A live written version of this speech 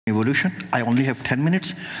evolution. I only have 10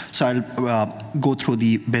 minutes, so I'll go through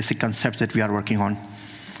the basic concepts that we are working on.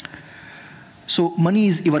 So money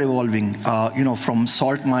is ever evolving, from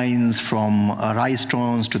salt mines, from rice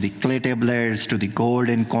stones, to the clay tablets, to the gold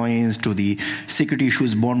and coins, to the security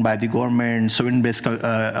issues borne by the government, sovereign-based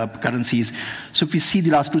currencies. So if we see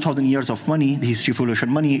the last 2,000 years of money, the history of evolution,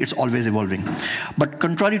 money, it's always evolving. But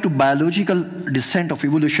contrary to biological descent of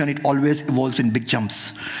evolution, it always evolves in big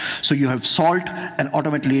jumps. So you have salt, and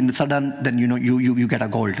automatically in sudden, then you get a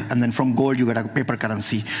gold, and then from gold you get a paper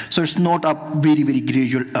currency. So it's not a very, very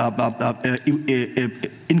gradual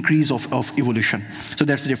increase of evolution. So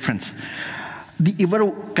that's the difference. The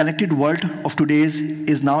ever-connected world of today's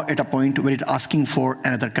is now at a point where it's asking for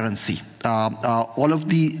another currency. All of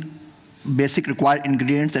the basic required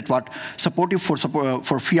ingredients that what supportive for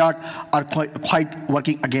fiat are quite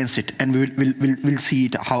working against it, and we'll see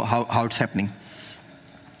it how it's happening.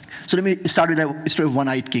 So let me start with the story of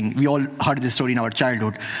one-eyed king. We all heard this story in our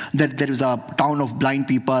childhood, that there was a town of blind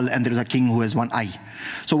people and there was a king who has one eye.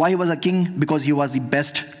 So why he was a king? Because he was the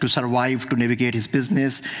best to survive, to navigate his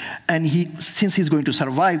business. And since he's going to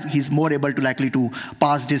survive, he's more able to likely to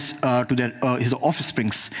pass this to his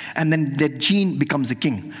offsprings. And then that gene becomes the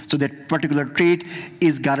king. So that particular trait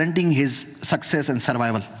is guaranteeing his success and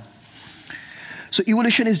survival. So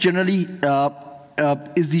evolution is generally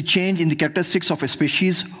is the change in the characteristics of a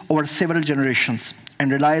species over several generations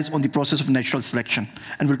and relies on the process of natural selection.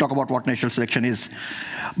 And we'll talk about what natural selection is.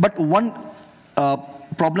 But one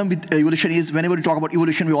problem with evolution is whenever we talk about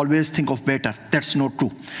evolution, we always think of better. That's not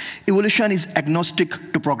true. Evolution is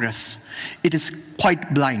agnostic to progress. It is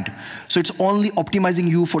quite blind. So it's only optimizing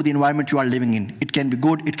you for the environment you are living in. It can be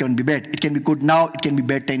good, it can be bad. It can be good now, it can be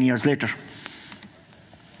bad 10 years later.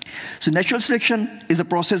 So natural selection is a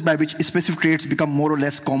process by which specific traits become more or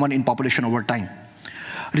less common in population over time.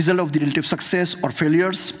 Result of the relative success or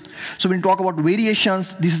failures. So when we talk about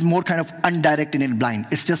variations, this is more kind of undirected and blind.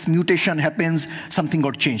 It's just mutation happens, something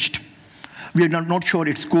got changed. We are not sure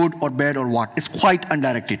it's good or bad or what. It's quite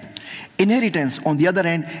undirected. Inheritance, on the other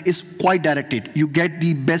hand, is quite directed. You get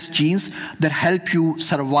the best genes that help you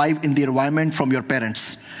survive in the environment from your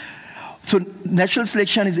parents. So natural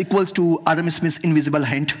selection is equals to Adam Smith's invisible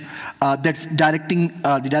hand that's directing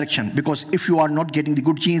the direction. Because if you are not getting the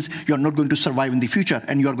good genes, you are not going to survive in the future,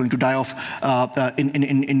 and you are going to die off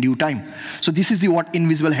in due time. So this is what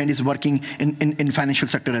invisible hand is working in financial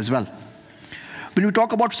sector as well. When we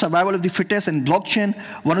talk about survival of the fittest and blockchain,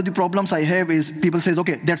 one of the problems I have is people say,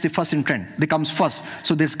 okay, that's the first in trend. They comes first,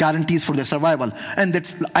 so there's guarantees for their survival. And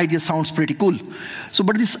that idea sounds pretty cool. So,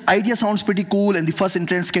 but this idea sounds pretty cool, and the first in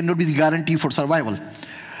trends cannot be the guarantee for survival.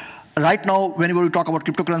 Right now, whenever we talk about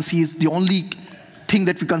cryptocurrencies, the only thing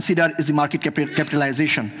that we consider is the market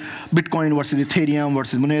capitalization. Bitcoin versus Ethereum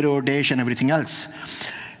versus Monero, Dash, and everything else.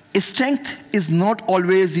 Strength is not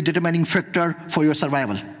always the determining factor for your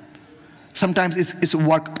survival. Sometimes it's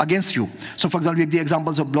work against you. So for example, we have the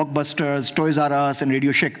examples of Blockbusters, Toys R Us, and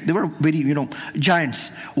Radio Shack. They were very,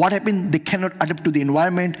 giants. What happened? They cannot adapt to the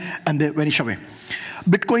environment, and they vanish away.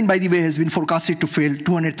 Bitcoin, by the way, has been forecasted to fail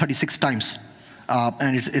 236 times,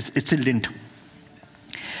 and it still didn't.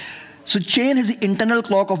 So chain has the internal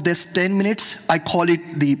clock of this 10 minutes. I call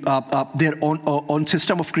it their own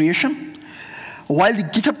system of creation, while the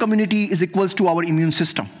GitHub community is equals to our immune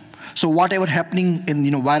system. So whatever happening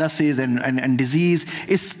in viruses and disease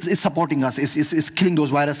is supporting us, is killing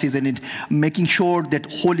those viruses, and making sure that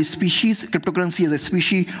whole species, cryptocurrency as a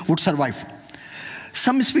species, would survive.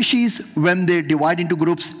 Some species, when they divide into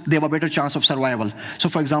groups, they have a better chance of survival. So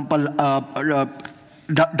for example,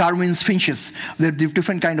 Darwin's finches, they have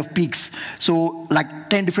different kind of peaks. So like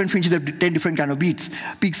 10 different finches have 10 different kind of peaks,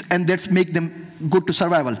 and that's make them good to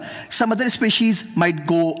survival. Some other species might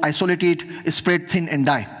go isolated, spread thin, and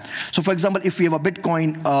die. So for example, if we have a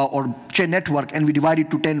Bitcoin or chain network and we divide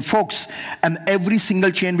it to 10 folks, and every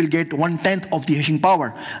single chain will get 1/10 of the hashing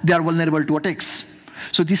power, they are vulnerable to attacks.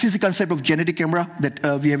 So this is the concept of genetic camera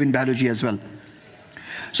that we have in biology as well.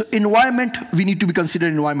 So environment, we need to be considered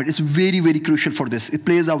environment. It's very, very crucial for this. It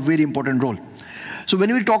plays a very important role. So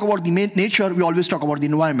when we talk about the nature, we always talk about the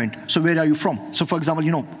environment. So where are you from? So for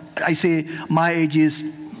example, I say my age is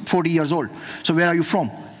 40 years old. So where are you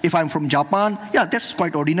from? If I'm from Japan, yeah, that's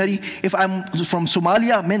quite ordinary. If I'm from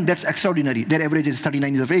Somalia, man, that's extraordinary. Their average is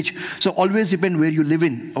 39 years of age. So always depend where you live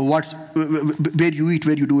in, or where you eat,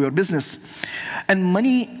 where you do your business. And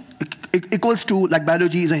money equals to, like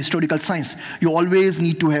biology is a historical science. You always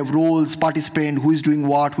need to have roles, participant, who is doing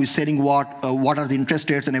what, who is selling what are the interest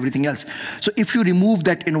rates and everything else. So if you remove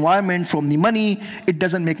that environment from the money, it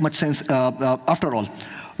doesn't make much sense after all.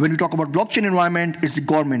 When we talk about blockchain environment, it's the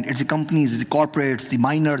government, it's the companies, it's the corporates, the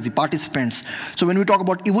miners, the participants. So when we talk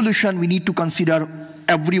about evolution, we need to consider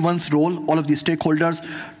everyone's role, all of the stakeholders,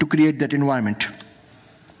 to create that environment.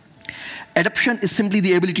 Adaption is simply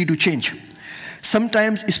the ability to change.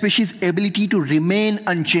 Sometimes a species' ability to remain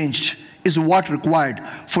unchanged is what required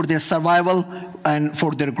for their survival and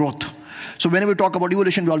for their growth. So whenever we talk about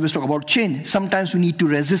evolution, we always talk about change. Sometimes we need to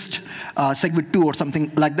resist segment 2 or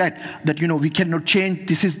something like that, that we cannot change.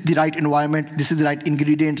 This is the right environment. This is the right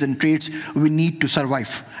ingredients and traits we need to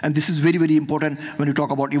survive. And this is very, very important when you talk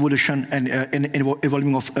about evolution and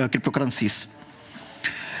evolving of cryptocurrencies.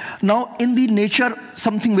 Now, in the nature,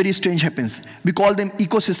 something very strange happens. We call them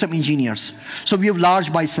ecosystem engineers. So we have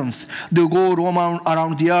large bisons. They go roam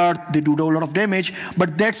around the earth. They do a lot of damage.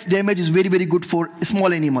 But that damage is very, very good for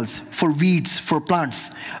small animals, for weeds, for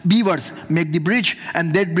plants. Beavers make the bridge,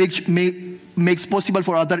 and that bridge makes possible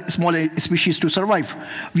for other small species to survive.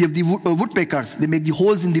 We have the woodpeckers. They make the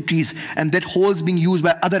holes in the trees, and that holes being used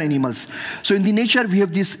by other animals. So in the nature, we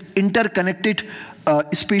have this interconnected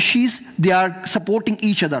species. They are supporting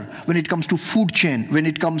each other when it comes to food chain, when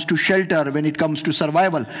it comes to shelter, when it comes to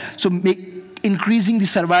survival. So increasing the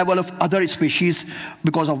survival of other species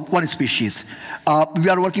because of one species. We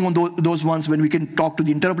are working on those ones when we can talk to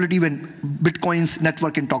the interoperability, when Bitcoin's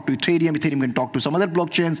network can talk to Ethereum, Ethereum can talk to some other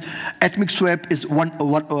blockchains. Atomic swap is one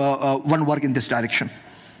work in this direction.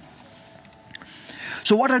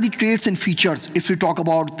 So what are the traits and features, if we talk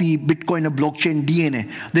about the Bitcoin or blockchain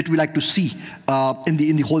DNA, that we like to see in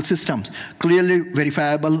the whole systems? Clearly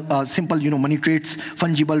verifiable, simple, money traits,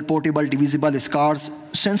 fungible, portable, divisible, scarce,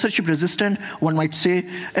 censorship resistant, one might say,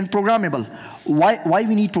 and programmable. Why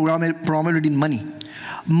we need programmability in money?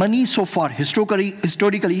 Money so far, historically,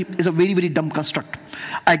 is a very, very dumb construct.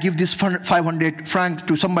 I give this 500 francs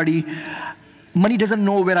to somebody. Money doesn't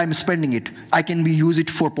know where I'm spending it. I can use it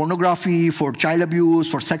for pornography, for child abuse,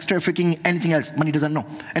 for sex trafficking, anything else. Money doesn't know,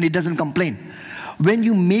 and it doesn't complain. When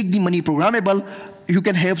you make the money programmable, you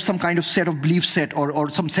can have some kind of set of belief set or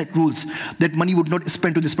some set rules that money would not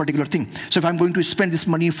spend to this particular thing. So if I'm going to spend this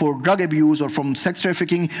money for drug abuse or from sex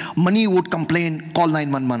trafficking, money would complain, call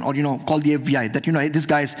 911, or call the FBI that this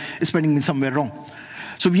guy is spending me somewhere wrong.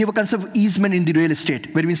 So we have a concept of easement in the real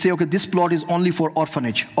estate, where we say, okay, this plot is only for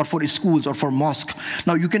orphanage, or for schools, or for mosque.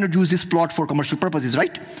 Now, you cannot use this plot for commercial purposes,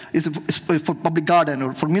 right? It's for public garden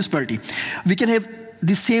or for municipality. We can have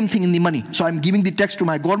the same thing in the money. So I'm giving the tax to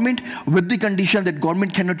my government with the condition that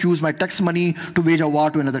government cannot use my tax money to wage a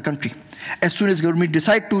war to another country. As soon as government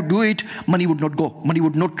decide to do it, money would not go. Money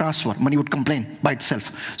would not transfer. Money would complain by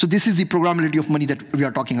itself. So this is the programmability of money that we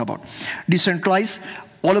are talking about. Decentralized.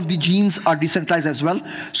 All of the genes are decentralized as well.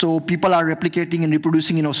 So people are replicating and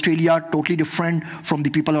reproducing in Australia, totally different from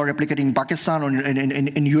the people who are replicating in Pakistan or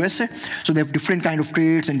in USA. So they have different kind of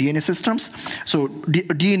traits and DNA systems. So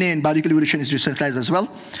DNA and biological evolution is decentralized as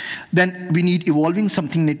well. Then we need evolving,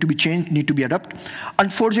 something need to be changed, need to be adapted.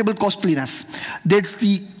 Unforgeable costliness. That's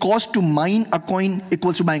the cost to mine a coin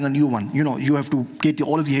equals to buying a new one. You have to get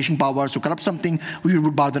all of the hashing powers to corrupt something. We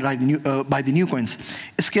would buy the new coins.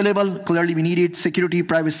 Scalable, clearly we need it. Security,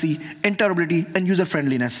 privacy, interoperability, and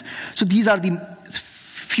user-friendliness. So these are the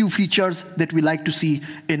few features that we like to see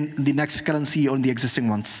in the next currency or in the existing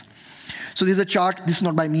ones. So there's a chart. This is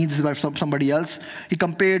not by me. This is by somebody else. He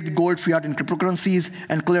compared the gold, fiat, and cryptocurrencies,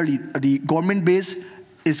 and clearly the government base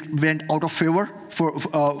went out of favor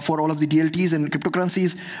for all of the DLTs and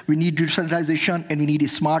cryptocurrencies. We need decentralization, and we need a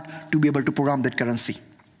smart to be able to program that currency.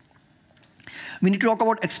 We need to talk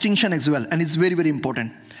about extinction as well, and it's very, very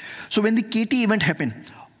important. So when the KT event happened,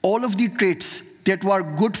 all of the traits that were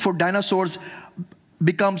good for dinosaurs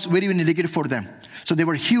becomes very, very negative for them. So they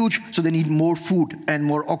were huge, so they need more food and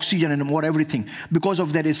more oxygen and more everything. Because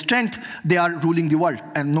of their strength, they are ruling the world,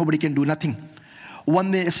 and nobody can do nothing.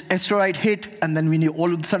 When the asteroid hit, and then we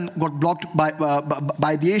all of a sudden got blocked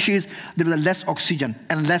by the ashes, there was less oxygen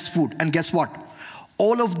and less food. And guess what?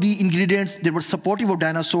 All of the ingredients that were supportive of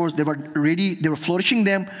dinosaurs, they were ready, they were flourishing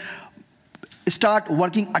them, start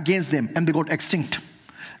working against them, and they got extinct.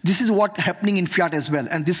 This is what's happening in fiat as well.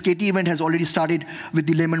 And this KT event has already started with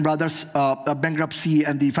the Lehman Brothers bankruptcy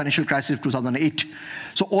and the financial crisis of 2008.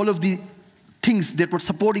 So all of the things that were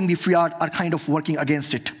supporting the fiat are kind of working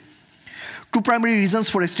against it. Two primary reasons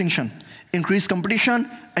for extinction: increased competition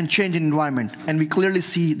and change in environment. And we clearly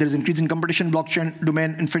see there is increase in competition, blockchain,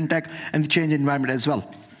 domain, and fintech, and the change in environment as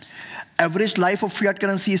well. Average life of fiat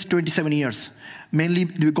currency is 27 years. Mainly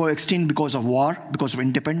we go extinct because of war, because of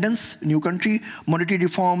independence, new country, monetary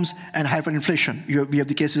reforms, and hyperinflation. We have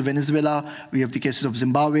the cases of Venezuela, we have the cases of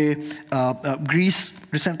Zimbabwe, Greece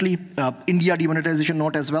recently, India demonetization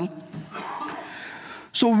note as well.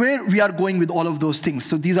 So where we are going with all of those things?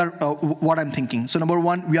 So these are what I'm thinking. So number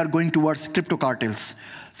one, we are going towards crypto cartels.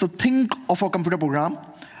 So think of a computer program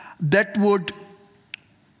that would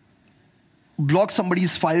block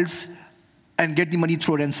somebody's files and get the money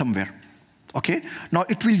through ransomware. Okay? Now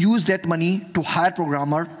it will use that money to hire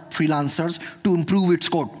programmer, freelancers, to improve its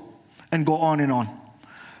code and go on and on.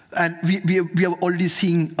 And we have already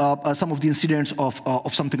seen some of the incidents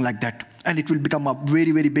of something like that. And it will become a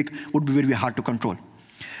very, very big, would be very, very hard to control.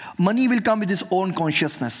 Money will come with its own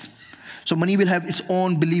consciousness. So money will have its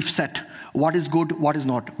own belief set. What is good, what is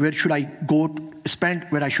not. Where should I go to spend,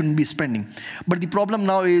 where I shouldn't be spending. But the problem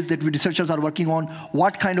now is that researchers are working on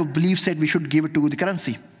what kind of belief set we should give it to the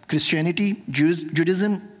currency. Christianity,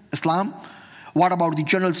 Judaism, Islam. What about the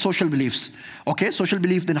general social beliefs? Okay, social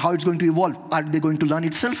belief, then how it's going to evolve? Are they going to learn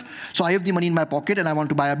itself? So I have the money in my pocket and I want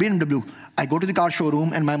to buy a BMW. I go to the car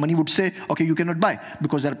showroom and my money would say, okay, you cannot buy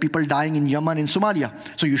because there are people dying in Yemen and Somalia.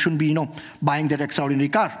 So you shouldn't be, buying that extraordinary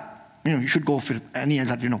car. You should go for any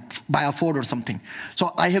other, buy a Ford or something.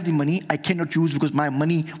 So I have the money I cannot use because my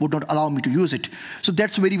money would not allow me to use it. So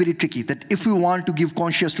that's very, very tricky, that if we want to give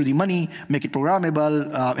conscious to the money, make it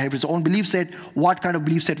programmable, have its own belief set, what kind of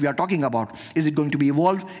belief set we are talking about? Is it going to be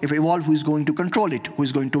evolved? If evolved, who is going to control it? Who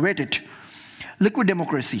is going to vet it? Liquid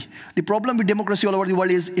democracy. The problem with democracy all over the world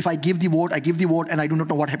is if I give the vote, and I do not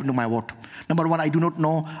know what happened to my vote. Number one, I do not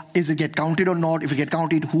know, is it get counted or not? If it get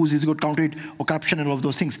counted, whose is it got counted, or corruption and all of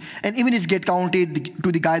those things. And even if it get counted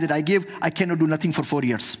to the guy that I give, I cannot do nothing for 4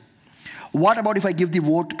 years. What about if I give the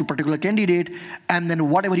vote to a particular candidate, and then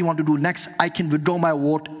whatever he want to do next, I can withdraw my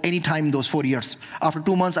vote anytime in those 4 years. After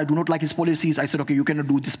 2 months, I do not like his policies. I said, okay, you cannot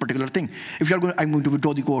do this particular thing. If you're going, I'm going to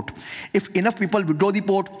withdraw the vote. If enough people withdraw the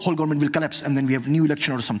vote, whole government will collapse, and then we have new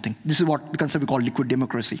election or something. This is what the concept we call liquid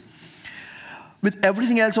democracy. With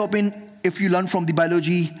everything else open, if you learn from the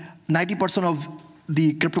biology, 90% of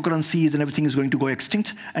the cryptocurrencies and everything is going to go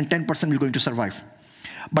extinct, and 10% will going to survive.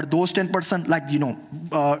 But those 10%, like,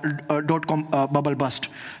 dot-com bubble bust.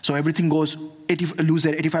 So everything goes, lose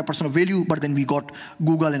their 85% of value, but then we got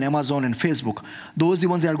Google and Amazon and Facebook. Those, the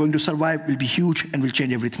ones that are going to survive, will be huge and will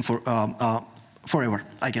change everything for forever,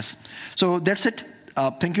 I guess. So that's it.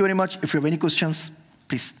 Thank you very much. If you have any questions,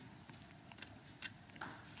 please.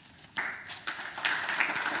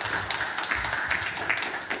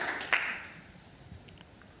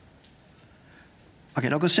 Okay,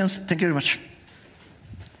 no questions? Thank you very much.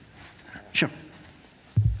 Sure.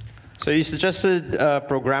 So you suggested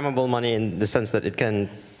programmable money in the sense that it can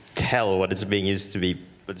tell what it's being used to be,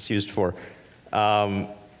 what it's used for.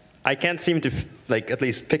 I can't seem to at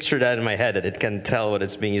least picture that in my head, that it can tell what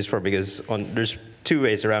it's being used for, because there's two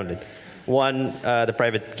ways around it. One, the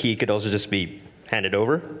private key could also just be handed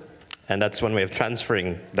over, and that's one way of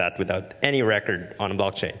transferring that without any record on a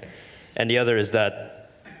blockchain. And the other is that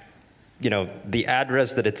the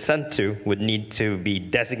address that it's sent to would need to be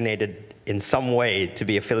designated in some way to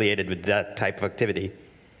be affiliated with that type of activity.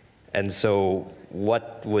 And so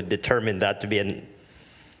what would determine that to be an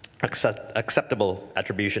acceptable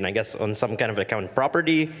attribution? I guess on some kind of account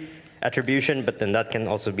property attribution, but then that can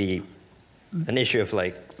also be an issue of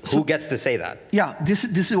who gets to say that? Yeah, this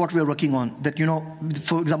is what we're working on. That,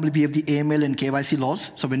 for example, we have the AML and KYC laws.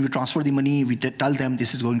 So when we transfer the money, we tell them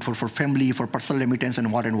this is going for family, for personal remittance,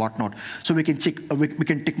 and whatnot. So we can check, we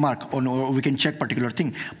can tick mark, or we can check particular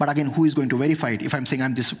thing. But again, who is going to verify it? If I'm saying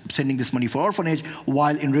I'm sending this money for orphanage,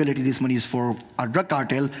 while in reality this money is for a drug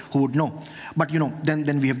cartel, who would know? But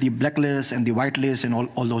then we have the blacklist and the whitelist and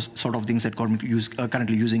all those sort of things that government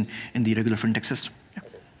currently using in the regular fintech system. Yeah.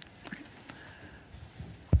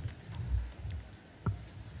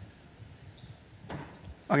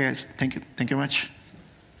 Okay, guys, thank you. Thank you very much.